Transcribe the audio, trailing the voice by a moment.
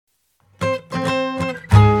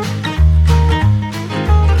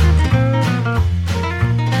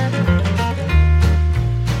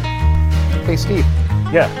Steve.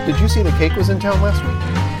 Yeah. Did you see the Cake was in town last week?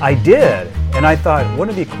 I did, and I thought,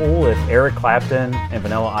 wouldn't it be cool if Eric Clapton and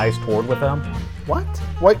Vanilla Ice toured with them? What?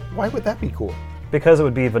 Why would that be cool? Because it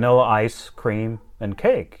would be Vanilla Ice, Cream, and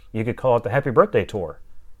Cake. You could call it the Happy Birthday Tour.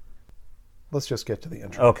 Let's just get to the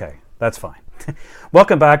intro. Okay, that's fine.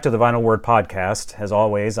 Welcome back to the Vinyl Word Podcast. As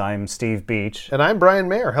always, I'm Steve Beach. And I'm Brian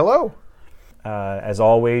Mayer. Hello. As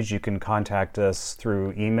always, you can contact us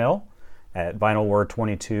through email at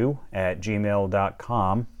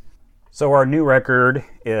vinylword22@gmail.com. So our new record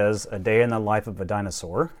is A Day in the Life of a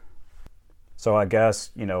Dinosaur. So I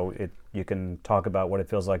guess, you can talk about what it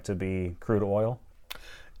feels like to be crude oil.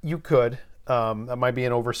 You could. That might be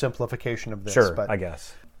an oversimplification of this. Sure, but I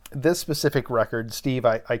guess. This specific record, Steve,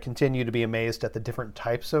 I continue to be amazed at the different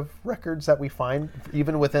types of records that we find,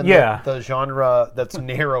 even within the genre that's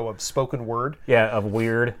narrow of spoken word. Yeah, of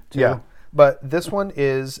weird, too. Yeah, but this one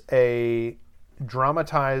is a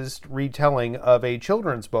dramatized retelling of a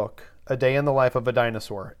children's book, A Day in the Life of a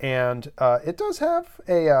Dinosaur. And it does have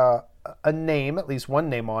a name, at least one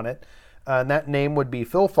name on it. And that name would be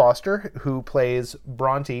Phil Foster, who plays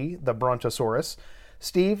Bronte, the Brontosaurus.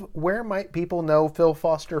 Steve, where might people know Phil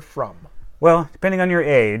Foster from? Well, depending on your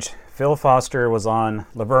age, Phil Foster was on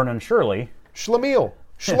Laverne and Shirley. Schlemiel.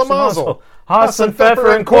 Schlemazel. Haas and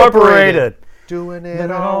Pfeffer Incorporated. Doing it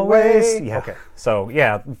always. Yeah. Okay. So,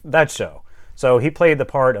 yeah, that show. So he played the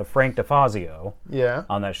part of Frank DeFazio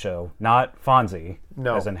on that show. Not Fonzie,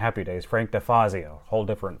 as in Happy Days. Frank DeFazio. Whole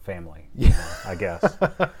different family, I guess.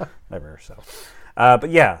 Never so. But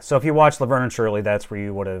yeah, so if you watch Laverne and Shirley, that's where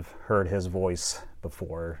you would have heard his voice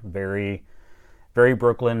before. Very, very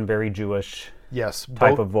Brooklyn, very Jewish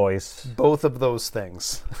type of voice. Both of those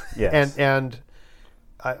things. Yes. And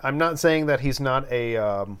I'm not saying that he's not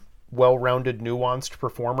a well-rounded, nuanced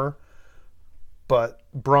performer, but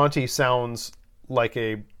Bronte sounds like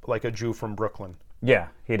a Jew from Brooklyn. Yeah,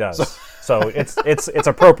 he does. So it's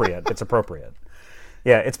appropriate. It's appropriate.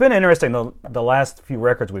 Yeah, it's been interesting the last few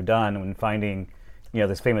records we've done when finding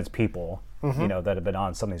these famous people that have been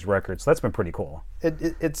on some of these records. So that's been pretty cool.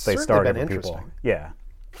 It's certainly been interesting. People. Yeah.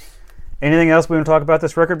 Anything else we want to talk about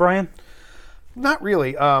this record, Brian? Not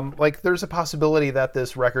really. There's a possibility that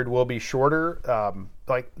this record will be shorter.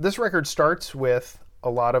 This record starts with a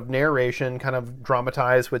lot of narration, kind of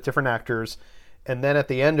dramatized with different actors. And then at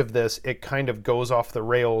the end of this, it kind of goes off the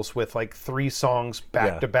rails with 3 songs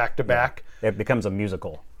back to back to back. It becomes a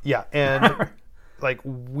musical. Yeah, and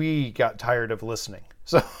we got tired of listening.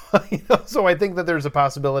 So, so I think that there's a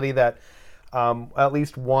possibility that at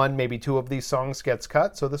least one, maybe 2 of these songs gets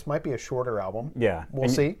cut. So this might be a shorter album. Yeah, we'll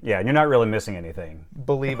see. Yeah, and you're not really missing anything.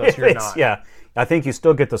 Believe us, you're not. Yeah, I think you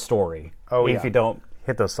still get the story. Oh, even if you don't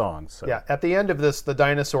hit those songs. So. Yeah, at the end of this, the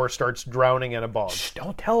dinosaur starts drowning in a bog. Shh,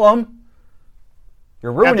 don't tell them.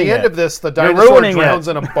 You're ruining it. At the end of this, the dinosaur drowns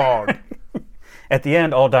in a bog. At the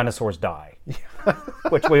end, all dinosaurs die.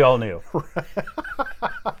 Which we all knew.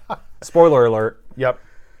 Spoiler alert. Yep.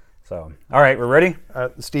 So, all right, we're ready?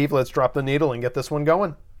 Steve, let's drop the needle and get this one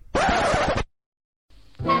going. 20th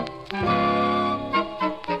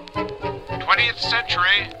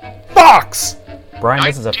century. Fox! Brian,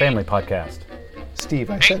 this is a family podcast. Steve,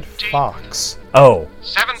 I said Fox. Oh,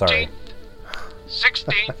 17th. Sorry.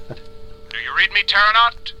 16th. Do you read me,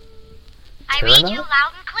 Terranaut? I read you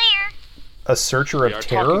loud and clear. A searcher of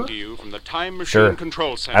terror? Talking to you from the Time Machine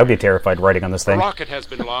Control Center. I would be terrified writing on this thing. A rocket has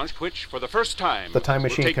been launched, which, for the first time, the Time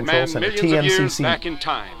Machine will take Control man Center, millions of years TMCC. back in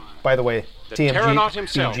time. By the way, The Terranaut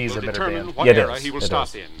himself TMG is will a better determine band. what It era is. he will It stop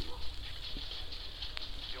is. in.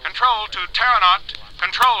 Control to Terranaut.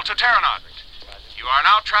 Control to Terranaut. You are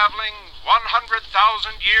now traveling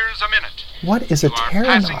 100,000 years a minute. What is a You are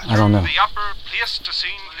passing Terranaut? I don't know. through the upper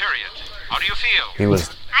Pleistocene period. How do you feel? He was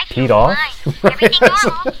I feel peed off? fine. Everything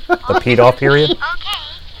normal. The peed off period? Okay.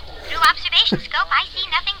 Through observation scope, I see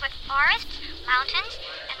nothing but forests, mountains,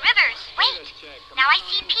 and rivers. Wait. Now I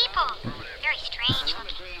see people. Very strange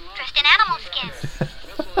looking. Dressed in animal skins.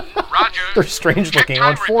 Roger. They're strange Check looking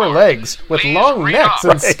time on 4 report. legs with Please long read necks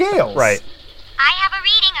off. and scales. Right. I have a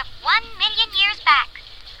reading of 1 million years back.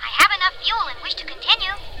 I have enough fuel and wish to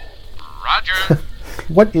continue. Roger.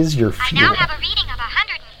 What is your I fuel? now have a reading of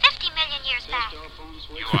 150 million years back. You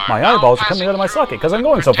are My now eyeballs are coming passing out of my through socket 'cause I'm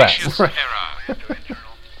going so fast. Cretaceous era.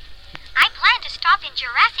 I plan to stop in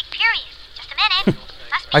Jurassic period. Just a minute.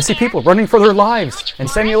 Must be I see there. people running for their lives. Huge And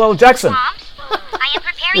forest, Samuel L. Jackson. swamps. I am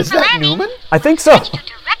preparing Is for that landing. Newman? I think so. Switch to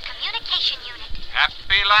direct communication unit.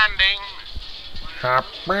 Happy landing.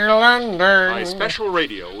 By special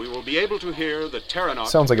radio, we will be able to hear the Terranaut.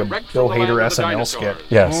 Sounds like a direct Bill from the Hader land of the SNL dinosaurs. skit.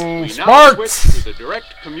 Yes. We now Sparks! switch to the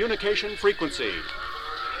direct communication frequency.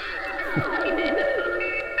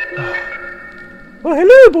 Well,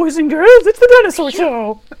 hello, boys and girls. It's the Dinosaur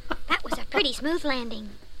Show. That was a pretty smooth landing.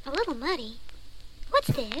 A little muddy. What's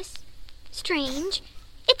this? Strange.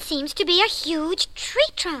 It seems to be a huge tree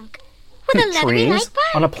trunk with a leathery Trees like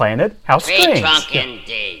bark. on a planet? How strange. Tree trunk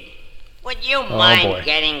indeed. Would you mind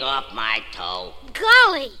getting off my toe?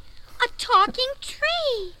 Golly, a talking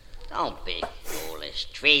tree. Don't be foolish.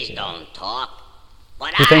 Trees don't talk.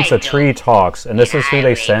 But He thinks I a tree talks, and this is who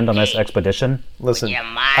they send on this expedition? Listen,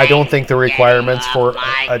 I don't think the requirements for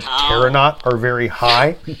a pteronaut are very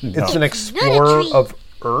high. It's an explorer of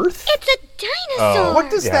Earth? It's a dinosaur. What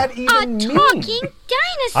does that even mean? A talking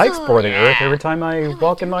dinosaur. I explore the Earth every time I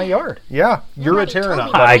walk in my yard. Yeah, you're a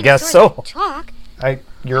pteronaut. I guess so.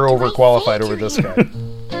 You're overqualified over this guy.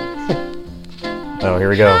 Oh, here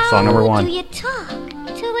we go. Song number 1. Do you talk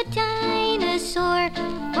to a dinosaur?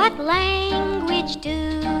 What language do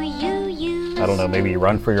you use? I don't know, maybe you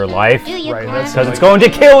run for your life? Right, because it's going to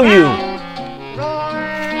kill you! Roar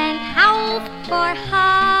and howl for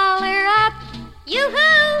holler up.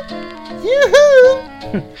 Yoo-hoo!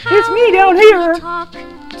 Yoo-hoo! It's me down here! Talk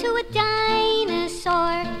to a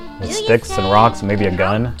dinosaur. With sticks and rocks and maybe a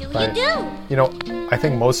gun. Do you do? You know, I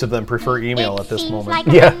think most of them prefer email at this moment. Like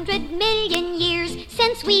 100 million years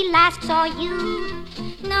since we last saw you.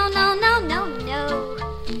 No.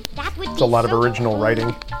 That would It's a lot of original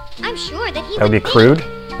writing. I'm sure that he That would be crude?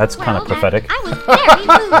 That's kind of pathetic. I was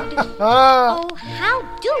very rude. Oh, how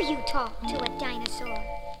do you talk to a dinosaur?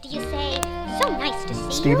 Do you say, so nice to see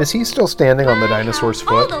you? Steve, is he still standing on the dinosaur's All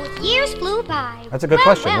foot? those years flew by. That's a good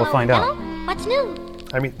question. We'll find out. What's new?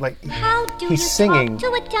 I mean, like, How do he's you singing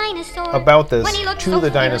talk to a dinosaur about this when he looks to so the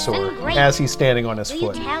fierce dinosaur and great? as he's standing on his Do you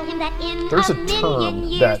foot. tell him that in There's a million term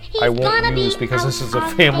years that he's I won't gonna use be because this is a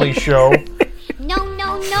out family of show. No.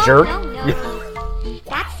 Jerk.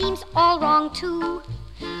 That seems all wrong too.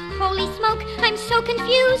 Holy smoke, I'm so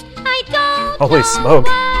confused. I don't Holy know smoke.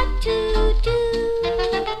 what to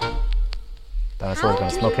do. Dinosaur's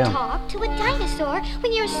gonna smoke How do him. you talk to a dinosaur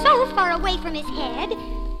when you're so far away from his head?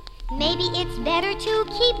 Maybe it's better to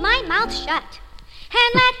keep my mouth shut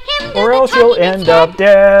and let him do Or the else you'll talking end instead. up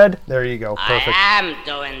dead. There you go. Perfect. I am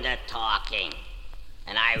doing the talking.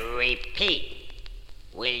 And I repeat,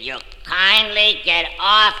 will you kindly get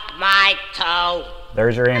off my toe?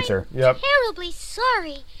 There's your answer. Yep. Terribly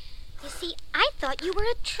sorry. You see, I thought you were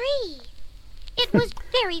a tree. It was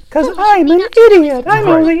very Because foolish I'm of me an not to idiot. I'm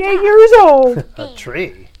Right. only 8 years old. A There.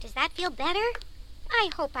 tree. Does that feel better? I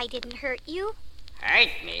hope I didn't hurt you. Hurt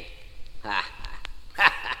me?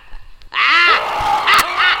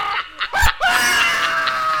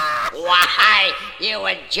 Why, you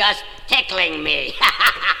were just tickling me.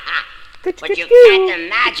 But you can't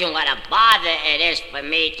imagine what a bother it is for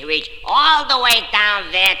me to reach all the way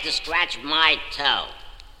down there to scratch my toe.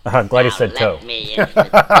 I'm glad he said Let toe. me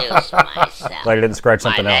introduce myself. Glad he didn't scratch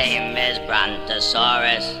something My else. name is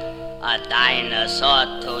Brontosaurus, a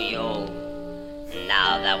dinosaur to you.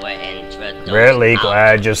 Now that we're introduced, Really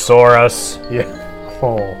glad you saw us. Yeah.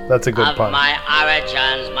 Oh, that's a good of pun. my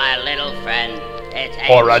origins, my little friend, it's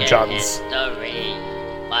Origins. ancient history.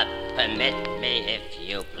 But permit me, if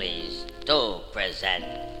you please, to present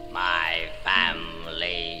my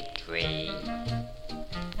family tree.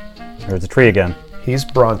 There's a tree again. He's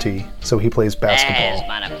Bronte, so he plays There's basketball.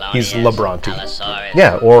 Monoclonius, He's LeBronte. Allosaurus,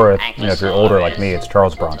 Yeah, or if you're older like me, it's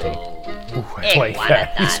Charles Bronte. Ooh, I like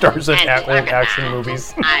that. He stars in old action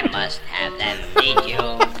movies. I must have them meet you.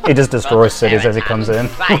 He just destroys cities as he comes in.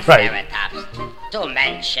 Right. Triceratops, to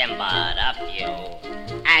mention but a few.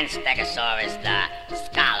 And Stegosaurus, the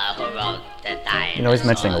scholar who wrote the Dinosaur. You know, he's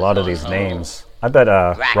mentioning a lot of these names. I bet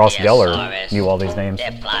Ross Geller knew all these names.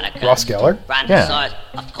 Ross Geller? Yeah.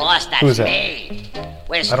 Of course, that's Who is that? me.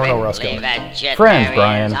 I don't know Ross Geller. Friends,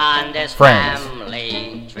 Brian. On this Friends.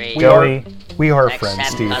 family tree. Joey, We are friends,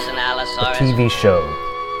 Except Steve. Cousin Allosaurus, TV show.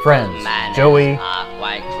 Friends. manners Joey, are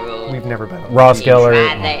quite crude. We've never been on. Ross Geller.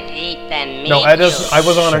 Rather eat than No, meat I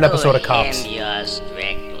was on an you. episode of To Cops. him you're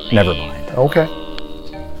strictly Never mind. Okay.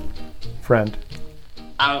 Friend.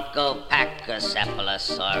 Uncle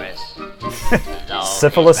Pachycephalosaurus.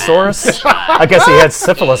 Syphilisaurus? I guess he had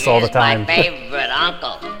syphilis all the time. My favorite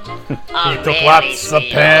uncle. He took lots of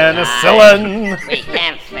penicillin. We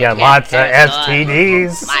can't He had lots of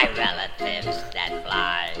STDs. My relatives that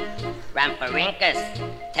fly.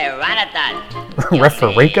 Rhamphorhynchus, Pteranodon.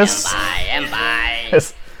 Referenkus? By and by.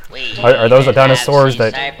 Yes. We Are those the have dinosaurs sea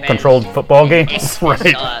that serpents, controlled football games?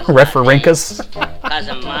 ichthyosaurs, Referenkus?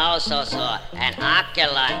 Cosmosaur and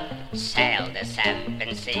Oculon sail the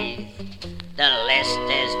seven seas. The list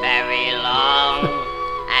is very long,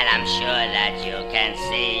 and I'm sure that you can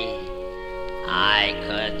see I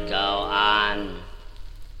could go on.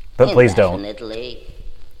 But please don't. Indefinitely.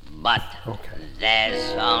 But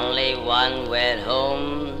there's only one with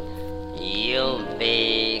whom you'll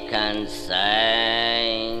be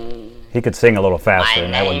concerned. He could sing a little faster,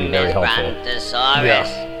 and that would be very helpful. Brontosaurus,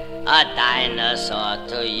 a dinosaur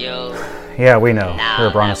to you. Yeah, we know. You're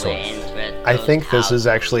a brontosaurus. I think this is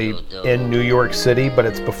actually in New York City, but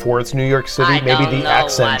it's before it's New York City. Maybe the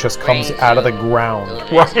accent just comes out of the ground.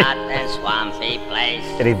 Right. Hot and swampy place.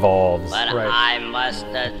 It evolves. But I must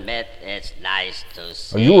admit, it's nice to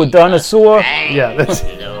see. Are you a dinosaur? Yeah, that's...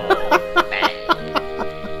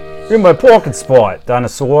 You're in my parking spot,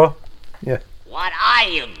 dinosaur. Yeah. What are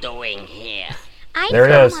you doing here? I'm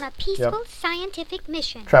on a peaceful scientific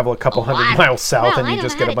mission. Travel a couple hundred miles south and you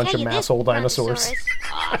just get a bunch of mass-hole dinosaurs.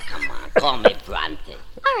 Oh, come on. Call me Bronte.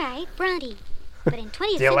 All right, Bronte. But in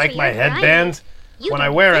 20th Do you like my headband? When I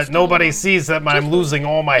wear it, nobody sees that I'm losing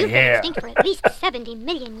all my hair. You've been extinct for at least 70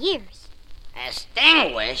 million years.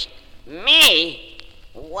 Extinguished? Me?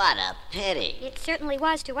 What a pity. It certainly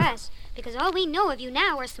was to us, because all we know of you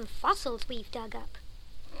now are some fossils we've dug up.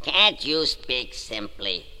 Can't you speak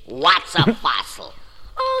simply? What's a fossil?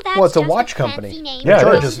 Oh, that's well, it's a just watch a company. fancy name Yeah, for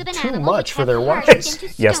it bones charges of an too animal much which for their have watches. hardened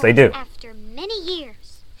into Yes, they stone do. After many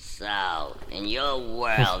years. So, in your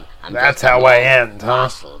world, I'm That's just a how I long end, huh?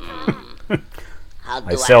 fossil. How do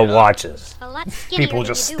I sell look? watches. A lot skinnier People than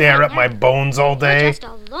just you do stare right at my now. bones all You're day. just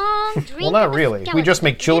a long drink Well, not of a really. We skeleton just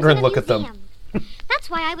make that children lives in a look at them. museum. That's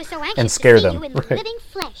why I was so anxious And scare to see them. you in Right. living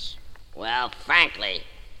flesh. Well, frankly,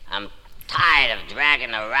 I'm tired of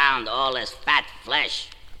dragging around all this fat flesh.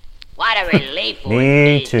 What a relief it would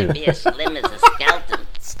Me be too. to be as slim as a skeleton.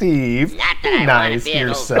 Steve, Not be that I want nice to be to an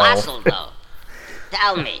old yourself. fossil, though.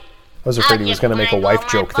 Tell me. I was afraid he was going to make a wife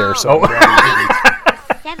joke there, so Oh. I'm glad he didn't.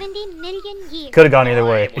 70 million years. Could have gone either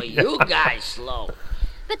way. Well, you guys slow.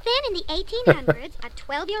 But then in the 1800s, a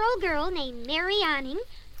 12-year-old girl named Mary Anning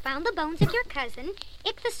found the bones of your cousin,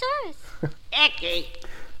 Ichthyosaurus. Icky.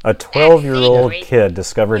 A 12-year-old kid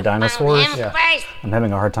discovered dinosaurs? Found him first. I'm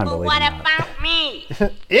having a hard time But believing what that. about me?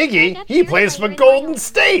 Iggy, he plays for Golden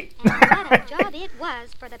State. And what a job it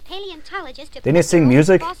was for the paleontologist to Didn't he put sing the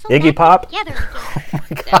music? fossil Iggy back Pop? together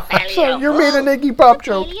again. So you made an Iggy Pop The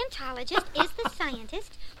joke. paleontologist is the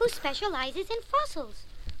scientist who specializes in fossils,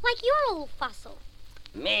 like your old fossil.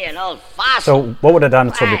 Me, an old fossil. So what would a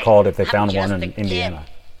dinosaur be Right. called if they I'm found just one a in kid. Indiana?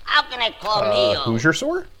 How can they call me old? Hoosier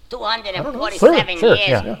sore? 247 Sure, years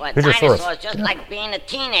yeah. for a Who's your source? dinosaur is just like being a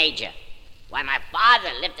teenager. Why, my father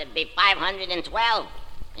lived to be 512.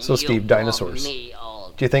 And So, you Steve, call dinosaurs. me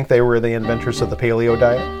old. Do you think they were the inventors of the paleo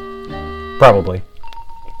diet? Probably.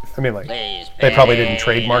 I mean, like, Please they probably didn't pay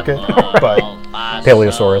trademark it, the old but fossil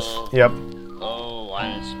Paleosaurus. yep. Who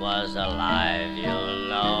once was alive, you'll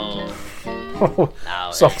know.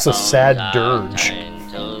 Now So his it's a bones sad are dirge.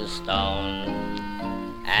 turned to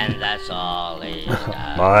stone, and that's all he's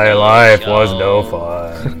got My to life show. was no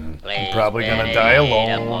fun. Please Probably gonna pity die the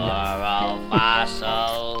alone. poor old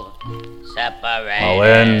fossil, separated I'll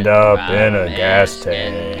end up from in a his gas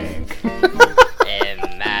skin. tank.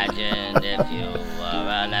 Imagine if you were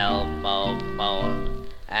an elbow bone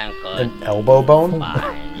and could An elbow bone?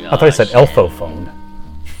 find your I thought he said shin. Elfo phone.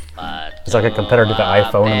 But It's like a competitor to the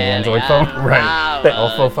iPhone and the Android phone. Right. The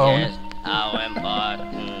Elfo phone. How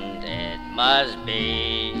important it must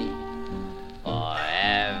be for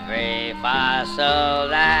every fossil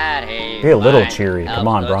that he Be a little finds cheery. Come helps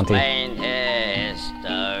on, to Bronte. explain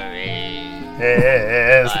history.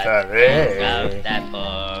 History. Think of that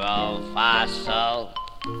poor old fossil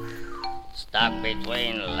stuck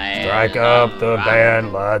between layers Strike of up the rock.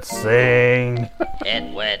 band, let's sing.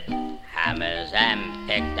 Hit with hammers and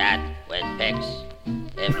picked at with picks.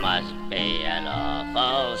 It must be an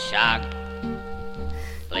awful shock.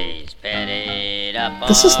 Please pity the poor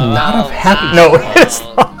This is not a old happy No, fossil. it's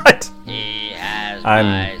not. He has I'm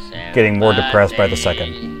my getting more depressed by the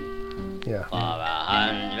sympathy. second. Yeah. For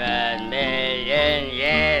 100 million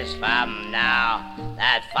years from now,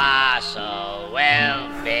 that fossil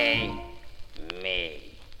will be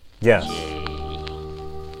me. Yes.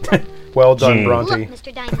 Well done, Gee. Look, Bronte.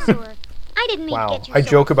 Mr. Dinosaur, I didn't mean to Wow. get you I so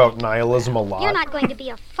joke upset. about nihilism a You're lot, not going to be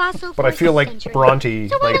a fossil but I for feel a like century. Bronte,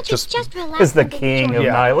 So why like, don't you just just relax Is the and king enjoy of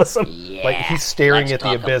Yeah. nihilism. Yeah, like he's staring let's at the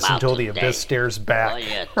talk abyss about until the today. abyss stares All back.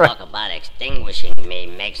 you talk about extinguishing me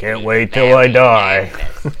makes Can't me wait till I very die.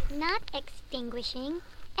 nervous. Not extinguishing,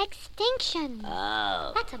 extinction.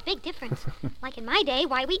 Oh, That's a big difference. Like in my day,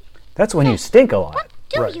 why we... That's when you stink a lot. What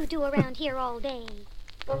do Right. you do around here all day?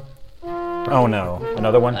 Oh no.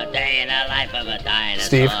 Another one? a day in the life of a dinosaur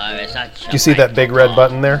Steve, is such Do you see that big red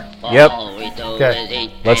button there? Yep. All we do Okay. is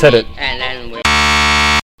eat Let's and hit it. eat, and then we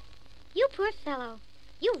You poor fellow.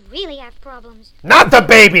 You really have problems. Not the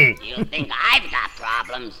baby! You think I've got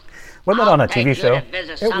problems? Wasn't that on a TV show?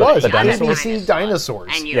 It was. The Dinosaurs? ABC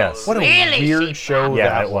Dinosaurs. And Yes. What a really weird show Yeah,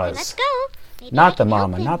 that it was. Let's go. Maybe I Not the can help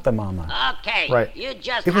mama, him. not the mama. Okay. Right. You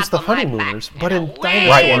just It was the hop on my honeymooners, back but and in away Dinosaurs.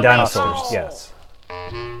 Right, in we Dinosaurs, go. yes.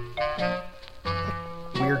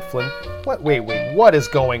 Weird Flynn. What? Wait. What is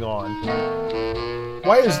going on?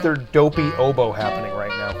 Why is there dopey oboe happening right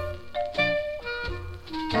now?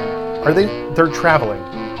 They're traveling.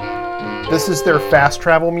 This is their fast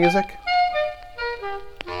travel music?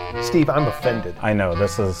 Steve, I'm offended. I know,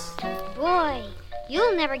 this is... Boy,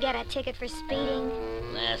 you'll never get a ticket for speeding.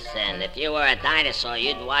 Listen, if you were a dinosaur,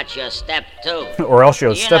 you'd watch your step too. Or else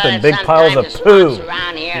you'll You step know in that big piles of sometimes the swamps poo.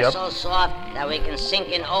 around here Yep. are so soft that we can sink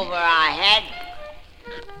in over our head.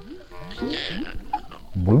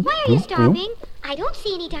 Why are you stopping? I don't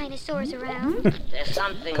see any dinosaurs around. There's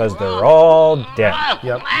something Because they're wrong. all dead.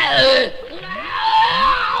 Yep.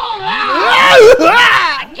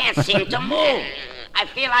 I can't seem to move. I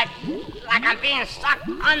feel like I'm being sucked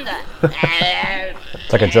under.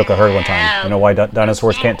 It's like a joke I heard one time. You know why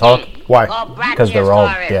dinosaurs can't talk? Why? Because they're all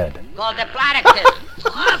dead. Called the platypus.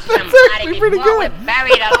 Somebody pretty before we're good.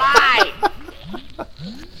 buried alive.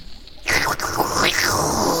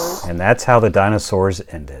 And that's how the dinosaurs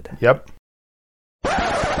ended. Yep.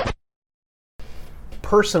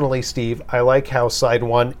 Personally, Steve, I like how side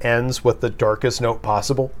one ends with the darkest note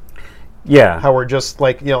possible. Yeah. How we're just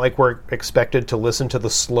like we're expected to listen to the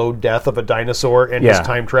slow death of a dinosaur and his Yeah.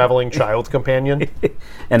 time traveling child companion.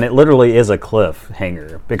 And it literally is a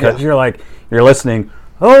cliffhanger because Yeah. you're listening,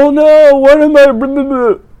 oh no, what am I... blah, blah,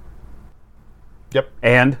 blah." Yep.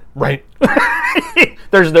 And Right.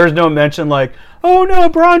 there's no mention like, oh no,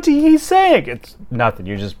 Bronte, he sank. It's nothing.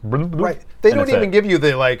 You just... blah, blah, blah, Right. They and don't it's even it. give you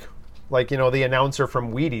the the announcer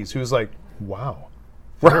from Wheaties who's like, wow,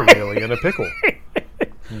 they're really in a pickle.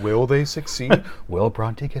 Will they succeed? Will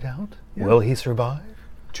Bronte get out? Will he survive?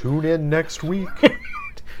 Tune in next week.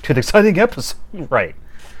 To the exciting episode. Right.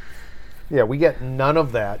 Yeah, we get none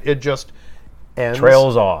of that. It just ends.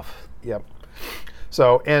 Trails off. Yep.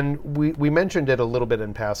 So, and we mentioned it a little bit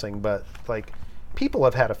in passing, but like people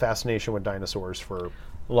have had a fascination with dinosaurs for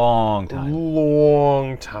Long a time.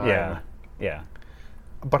 long time. Yeah. Yeah.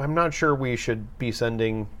 But I'm not sure we should be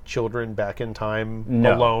sending children back in time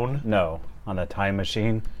No. alone No. On the time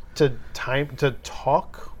machine. to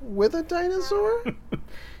talk with a dinosaur.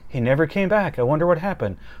 He never came back. I wonder what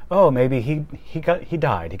happened. Oh, maybe he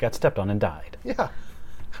died. He got stepped on and died. Yeah.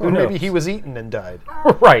 Who Or maybe knows? he was eaten and died.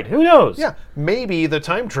 Right. Who knows? Yeah. Maybe the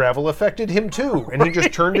time travel affected him too, and he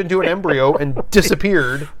just turned into an embryo and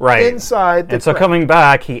disappeared Right. inside the And so crack. coming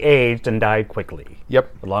back, he aged and died quickly.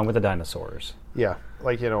 Yep. Along with the dinosaurs. Yeah.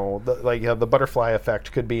 Like, the butterfly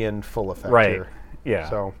effect could be in full effect Right. here. Yeah.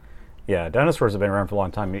 So, Yeah, dinosaurs have been around for a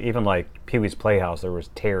long time. Even like Pee-wee's Playhouse, there was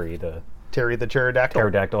Terry the Terry the pterodactyl.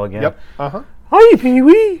 pterodactyl again. Yep. Uh-huh. Hi,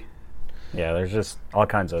 Pee-wee! Yeah, there's just all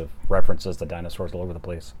kinds of references to dinosaurs all over the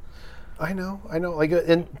place. I know. Like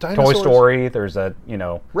in dinosaurs. Toy Story, there's that,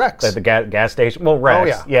 Rex. The gas station. Well,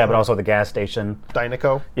 Rex. Oh, yeah. But also the gas station.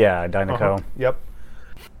 Dinoco. Yeah, Dinoco. Uh-huh. Yep.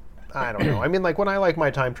 I don't know. I mean, like, when I like my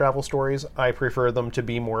time travel stories, I prefer them to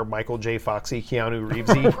be more Michael J. Foxy, Keanu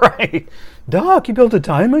Reevesy. Right. Doc, you built a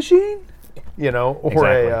time machine? Or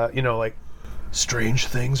Exactly. like, strange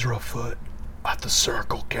things are afoot at the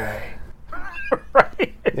Circle K.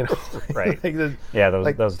 Right. Right. Like the- Yeah,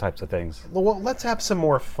 like- those types of things. well, let's have some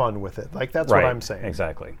more fun with it. Like, that's what I'm saying.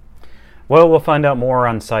 Exactly. Well, we'll find out more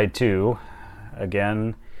on side 2.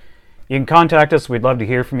 Again, you can contact us. We'd love to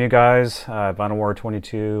hear from you guys.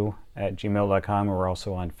 vinylword22@gmail.com. We're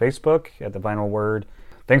also on Facebook at the Vinyl Word.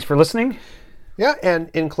 Thanks for listening. Yeah, and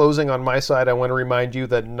in closing on my side, I want to remind you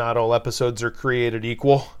that not all episodes are created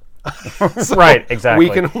equal. So Right, exactly.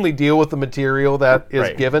 We can only deal with the material that is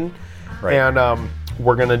Right. given, Right. and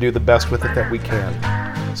we're going to do the best with it that we can.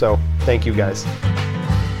 So, thank you guys.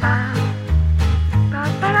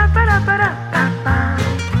 Ba-da-ba-da-ba-da.